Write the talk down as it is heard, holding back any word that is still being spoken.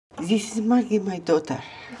This is Maggie, my daughter.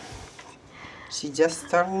 She just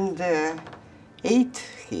turned 8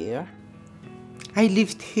 here. I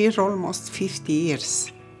lived here almost 50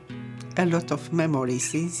 years. A lot of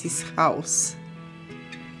memories in this house.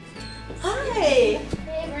 Hi! Hey,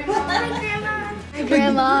 Grandma. Hi,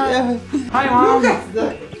 Grandma. Hi, Mom.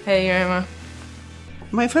 Hey, Grandma.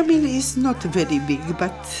 My family is not very big,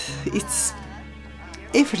 but it's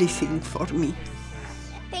everything for me.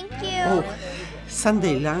 Thank you. Oh,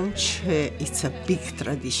 Sunday lunch, it's a big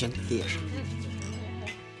tradition here.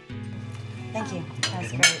 Thank you. That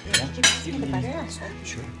was great. Yeah, did you pass me the butter? Yeah,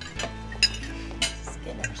 sure. Just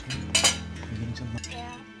get it.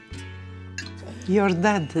 Yeah. Your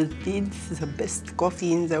dad did the best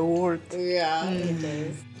coffee in the world. Yeah, it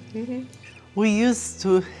is. Mm-hmm. We used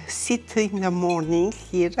to sit in the morning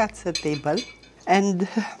here at the table, and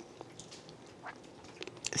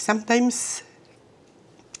sometimes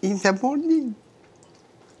in the morning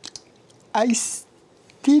I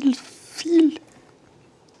still feel,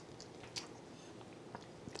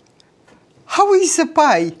 how is the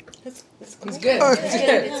pie? It's good.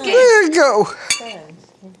 There you go.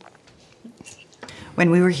 When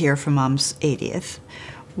we were here for Mom's 80th,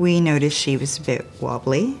 we noticed she was a bit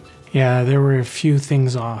wobbly. Yeah, there were a few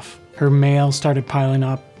things off. Her mail started piling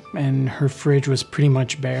up, and her fridge was pretty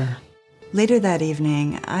much bare. Later that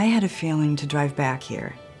evening, I had a feeling to drive back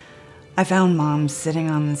here. I found Mom sitting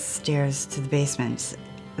on the stairs to the basement.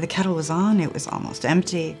 The kettle was on, it was almost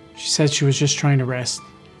empty. She said she was just trying to rest,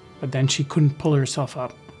 but then she couldn't pull herself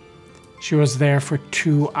up. She was there for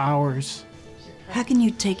 2 hours. How can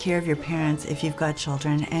you take care of your parents if you've got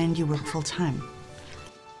children and you work full-time?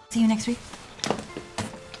 See you next week.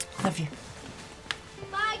 Love you.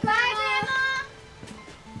 Bye, Grandma.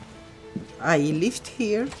 I lived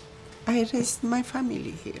here. I raised my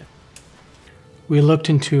family here. We looked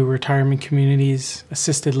into retirement communities,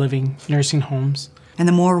 assisted living, nursing homes. And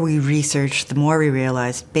the more we researched, the more we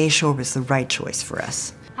realized Bayshore was the right choice for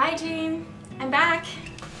us. Hi, Jean. I'm back.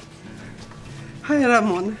 Hi,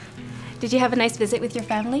 Ramon. Did you have a nice visit with your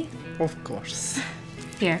family? Of course.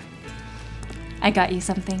 Here. I got you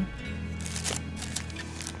something.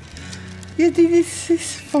 You did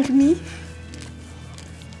this for me.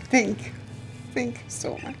 Thank you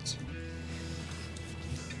so much.